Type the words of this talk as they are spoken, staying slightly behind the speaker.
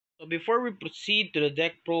So before we proceed to the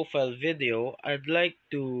deck profile video, I'd like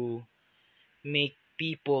to make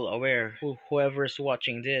people aware, whoever's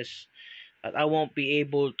watching this, that I won't be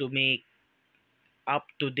able to make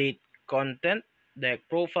up-to-date content, deck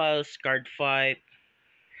profiles, card fight,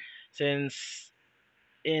 since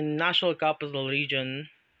in National Capital Region,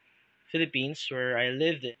 Philippines, where I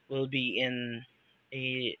lived in, will be in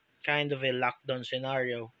a kind of a lockdown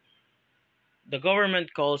scenario. The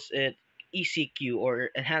government calls it ECQ, or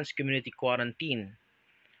Enhanced Community Quarantine,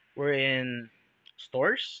 wherein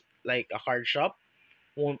stores like a card shop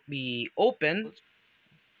won't be open.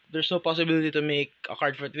 There's no possibility to make a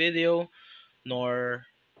card fight video nor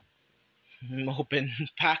open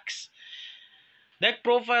packs. Deck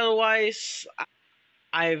profile wise,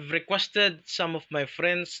 I've requested some of my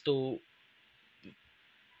friends to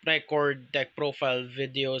record deck profile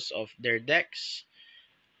videos of their decks.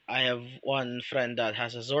 I have one friend that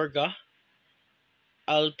has a Zorga.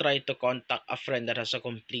 I'll try to contact a friend that has a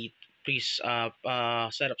complete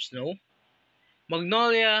setup snow.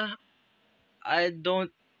 Magnolia, I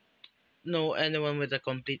don't know anyone with a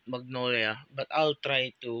complete Magnolia, but I'll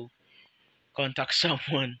try to contact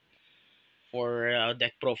someone for a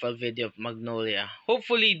deck profile video of Magnolia.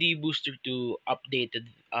 Hopefully the booster to updated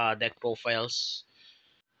deck profiles.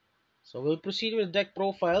 So we'll proceed with deck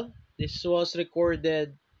profile. This was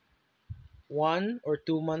recorded 1 or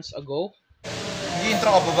 2 months ago.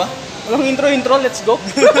 Intro ka pa ba? Walang intro, let's go!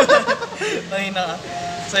 Mahina ka.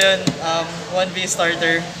 So yun, 1v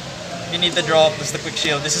starter. You need to draw plus the quick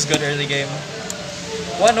shield. This is good early game.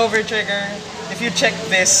 1 over trigger. If you check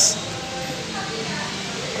this,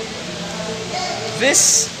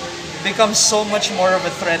 this becomes so much more of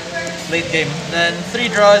a threat late game. Then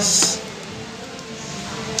 3 draws.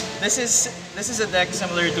 This is a deck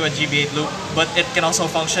similar to a GB8 loop, but it can also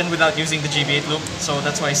function without using the GB8 loop. So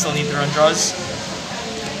that's why I still need to run draws.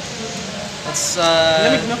 That's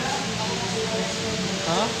Malamig, no?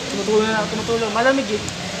 Ha? Tumutulong. Malamig eh.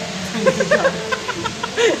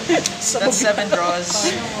 That's 7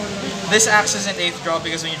 draws. This acts as an 8th draw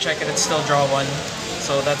because when you check it, it's still draw 1.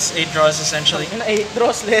 So that's 8 draws essentially. 8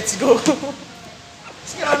 draws, let's go!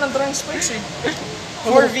 Let's get on drawing spikes eh.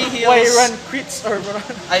 4v heals. Why run crits or run?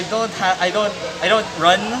 I don't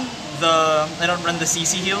run the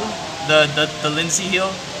CC heal, the Lindsay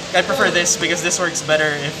heal. I prefer this because this works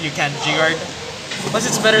better if you can't G-guard. Plus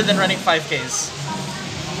it's better than running 5Ks.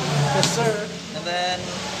 Yes sir. And then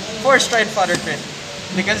 4 stride fodder crit.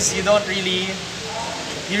 Because you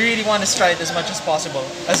really want to stride as much as possible.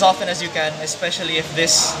 As often as you can, especially if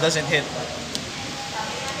this doesn't hit.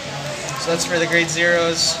 So that's for the grade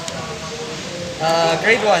 0s.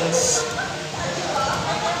 Grade 1s.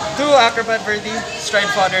 2 acrobat verdi,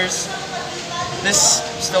 stride fodders. This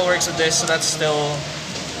still works with this, so that's still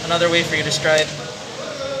another way for you to stride.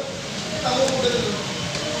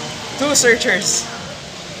 2 searchers.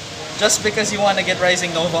 Just because you want to get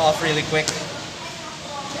Rising Nova off really quick.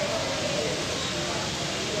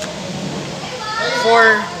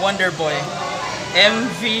 4 Wonder Boy.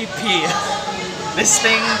 MVP. This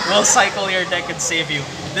thing will cycle your deck and save you.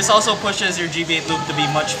 This also pushes your GB8 loop to be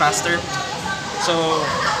much faster. So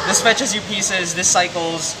this fetches you pieces, this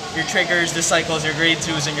cycles your triggers, this cycles your grade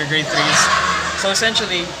 2s and your grade 3s. So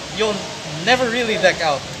essentially, you'll never really deck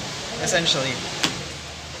out, essentially.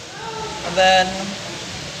 And then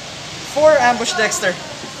 4 Ambush Dexter.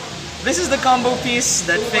 This is the combo piece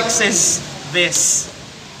that fixes this.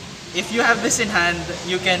 If you have this in hand,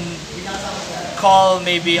 you can call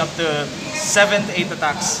maybe up to 7 to 8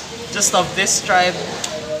 attacks just of this tribe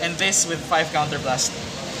and this with 5 counterblast.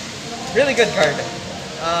 Really good card.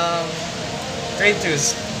 Grade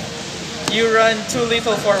 2s. You run 2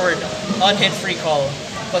 lethal forward on hit free call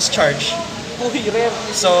plus charge.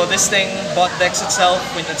 So this thing bot decks itself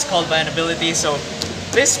when it's called by an ability. So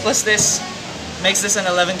this plus this makes this an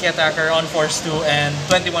 11k attacker on force 2 and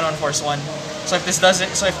 21 on force 1. So if this does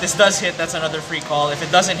hit, that's another free call. If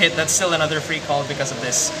it doesn't hit, that's still another free call because of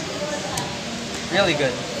this. Really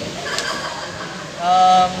good.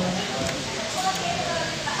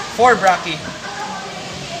 4 Braki.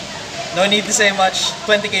 No need to say much.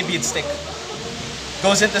 20k bead stick.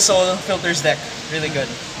 Goes into soul, filters deck. Really good.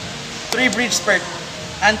 3 Breach Spurt.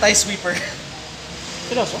 Anti-sweeper.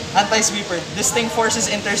 Anti-sweeper. This thing forces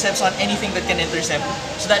intercepts on anything that can intercept.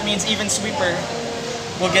 So that means even sweeper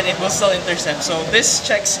will still intercept. So this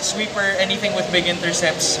checks sweeper, anything with big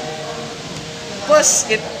intercepts. Plus,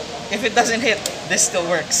 if it doesn't hit, this still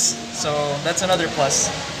works. So that's another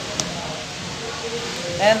plus.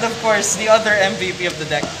 And of course, the other MVP of the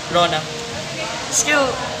deck, Rona. Skill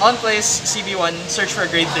on place, CB1, search for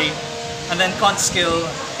grade 3. And then con skill,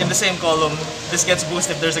 in the same column, this gets boost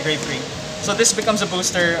if there's a grade 3. So this becomes a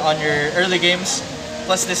booster on your early games,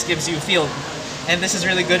 plus this gives you field. And this is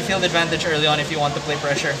really good field advantage early on if you want to play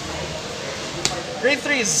pressure. Grade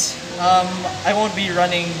 3s, I won't be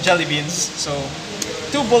running Jelly Beans, so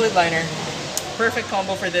 2 Bullet Liner. Perfect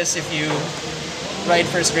combo for this if you ride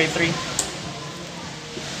first grade 3.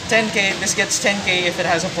 10k, this gets 10k if it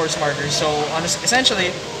has a force marker. So essentially,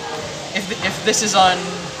 if this is on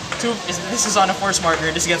this is on a force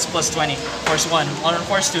marker, this gets plus 20. Force 1. On a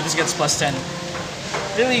force 2, this gets plus 10.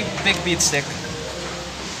 Really big beat stick.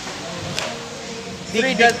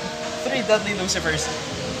 3 Dudley Lucifers.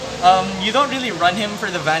 You don't really run him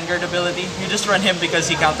for the Vanguard ability. You just run him because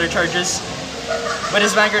he countercharges. But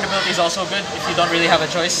his Vanguard ability is also good if you don't really have a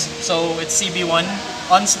choice. So it's CB1,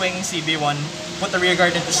 on swing CB1, put the rear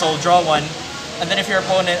guard into soul, draw 1, and then if your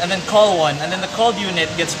opponent, and then call 1, and then the called unit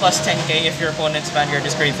gets plus 10k if your opponent's Vanguard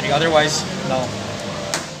is grade 3. Otherwise, no.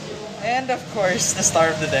 And of course, the star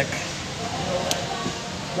of the deck.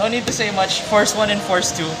 No need to say much. Force 1 and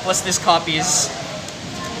Force 2, plus this copies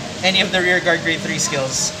any of the rear guard grade 3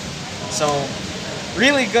 skills. So,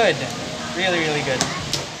 really good. Really, really good.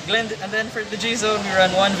 And then for the G zone, we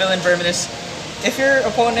run 1 Villain Verminous. If your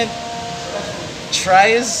opponent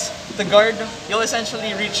tries the guard, you'll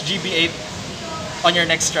essentially reach GB8 on your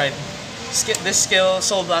next stride. This skill,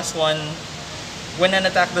 Soul Blast 1. When an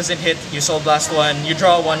attack doesn't hit, you Soul Blast 1, you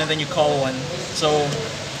draw 1, and then you call 1. So,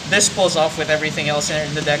 this pulls off with everything else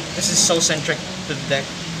in the deck. This is so centric to the deck.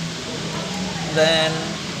 Then,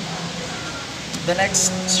 the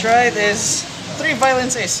next stride is 3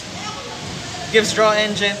 Violence Ace. Gives draw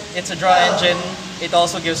engine, it's a draw engine. It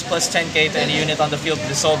also gives plus 10k to any unit on the field with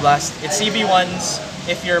the Soul Blast. It's CB1s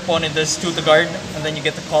if your opponent does 2 to guard, and then you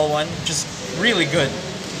get to call 1, which is really good.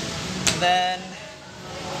 Then,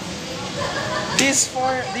 these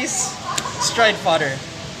stride fodder.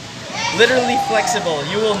 Literally flexible.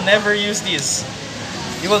 You will never use these.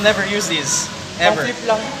 You will never use these. Ever.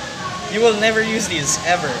 You will never use these,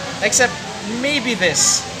 ever. Except, maybe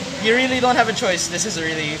this. You really don't have a choice. This is a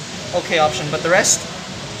really okay option, but the rest,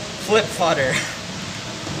 flip fodder.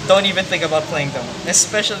 Don't even think about playing them.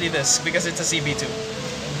 Especially this, because it's a CB2.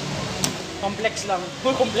 Complex lang.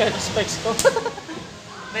 Kompleto specs ko.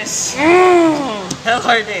 This.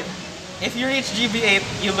 Hellheart 8. If you reach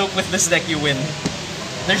GB8, you loop with this deck, you win.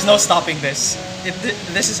 There's no stopping this.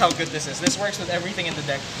 This is how good this is. This works with everything in the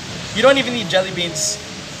deck. You don't even need Jelly Beans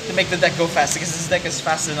to make the deck go fast, because this deck is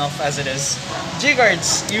fast enough as it is.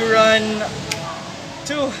 G-Guards, you run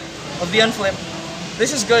 2 of the Unflip.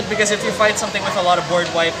 This is good because if you fight something with a lot of board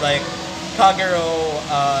wipe like Kagero,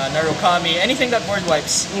 Narukami, anything that board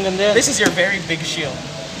wipes, this is your very big shield.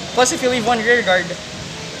 Plus if you leave 1 rear guard,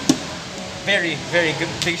 very, very good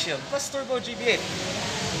big shield. Plus Turbo GB8.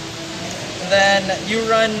 Then you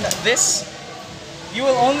run this. You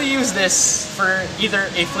will only use this for either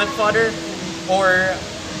a flip fodder or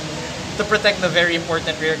to protect the very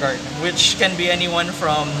important rear guard, which can be anyone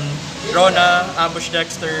from Rona, Ambush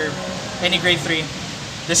Dexter, any grade 3.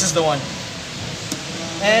 This is the one.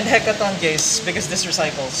 And Hecaton Case, because this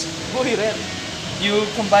recycles. You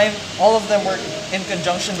combine, all of them work in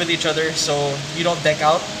conjunction with each other, so you don't deck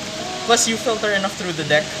out. Plus you filter enough through the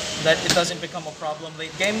deck that it doesn't become a problem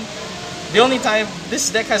late game. The only time, this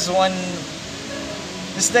deck has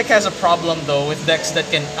a problem though with decks that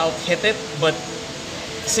can out-hit it, but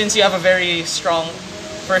since you have a very strong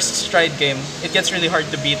first stride game, it gets really hard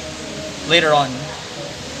to beat later on.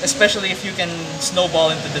 Especially if you can snowball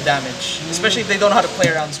into the damage. Especially if they don't know how to play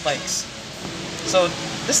around spikes. So,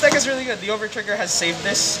 this deck is really good. The Overtrigger has saved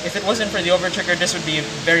this. If it wasn't for the Overtrigger, this would be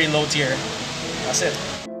very low tier. That's it.